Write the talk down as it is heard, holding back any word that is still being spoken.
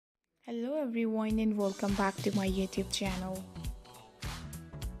Hello everyone and welcome back to my YouTube channel.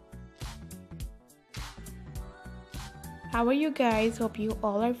 How are you guys? Hope you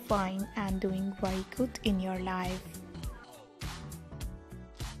all are fine and doing very good in your life.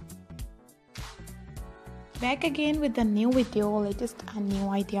 Back again with a new video, latest and new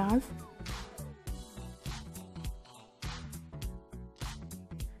ideas.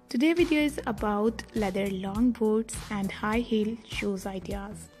 Today's video is about leather long boots and high heel shoes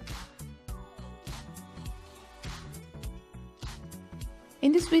ideas.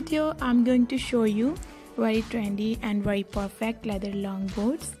 In this video, I'm going to show you very trendy and very perfect leather long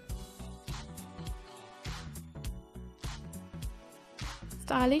boots.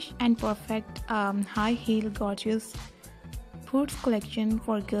 Stylish and perfect high heel gorgeous boots collection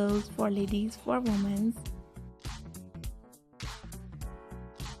for girls, for ladies, for women.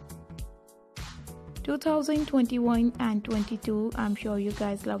 2021 and 22, I'm sure you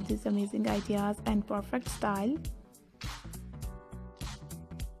guys love these amazing ideas and perfect style.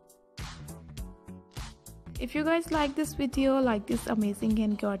 If you guys like this video, like this amazing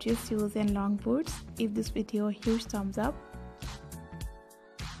and gorgeous shoes and long boots, give this video a huge thumbs up.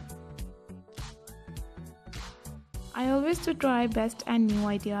 I always to try best and new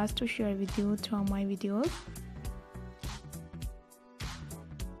ideas to share with you through my videos.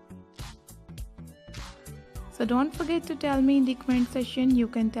 So don't forget to tell me in the comment section. You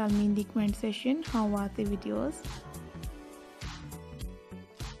can tell me in the comment section how was the videos.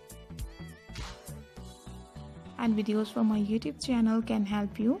 And videos from my YouTube channel can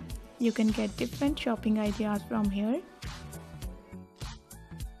help you. You can get different shopping ideas from here.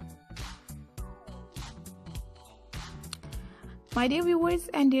 My dear viewers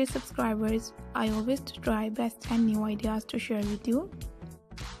and dear subscribers, I always try best and new ideas to share with you.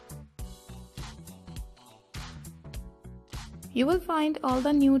 You will find all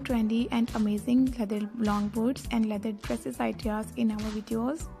the new trendy and amazing leather long boots and leather dresses ideas in our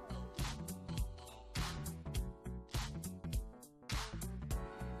videos.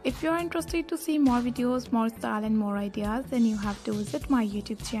 If you are interested to see more videos, more style and more ideas, then you have to visit my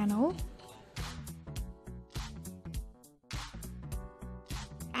YouTube channel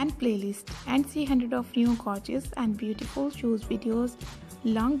and playlist and see hundreds of new gorgeous and beautiful shoes videos,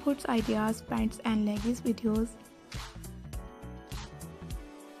 long boots ideas, pants and leggings videos,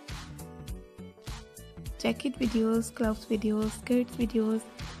 jacket videos, gloves videos, skirts videos,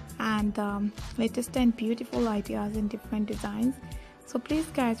 and latest and beautiful ideas in different designs. So please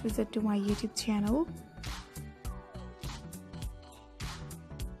guys visit to my YouTube channel.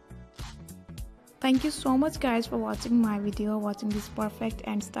 Thank you so much guys for watching my video, watching these perfect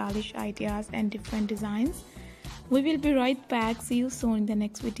and stylish ideas and different designs. We will be right back. See you soon in the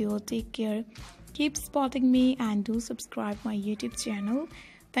next video. Take care. Keep supporting me and do subscribe my YouTube channel.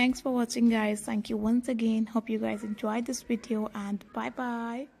 Thanks for watching guys. Thank you once again. Hope you guys enjoyed this video and bye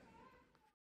bye.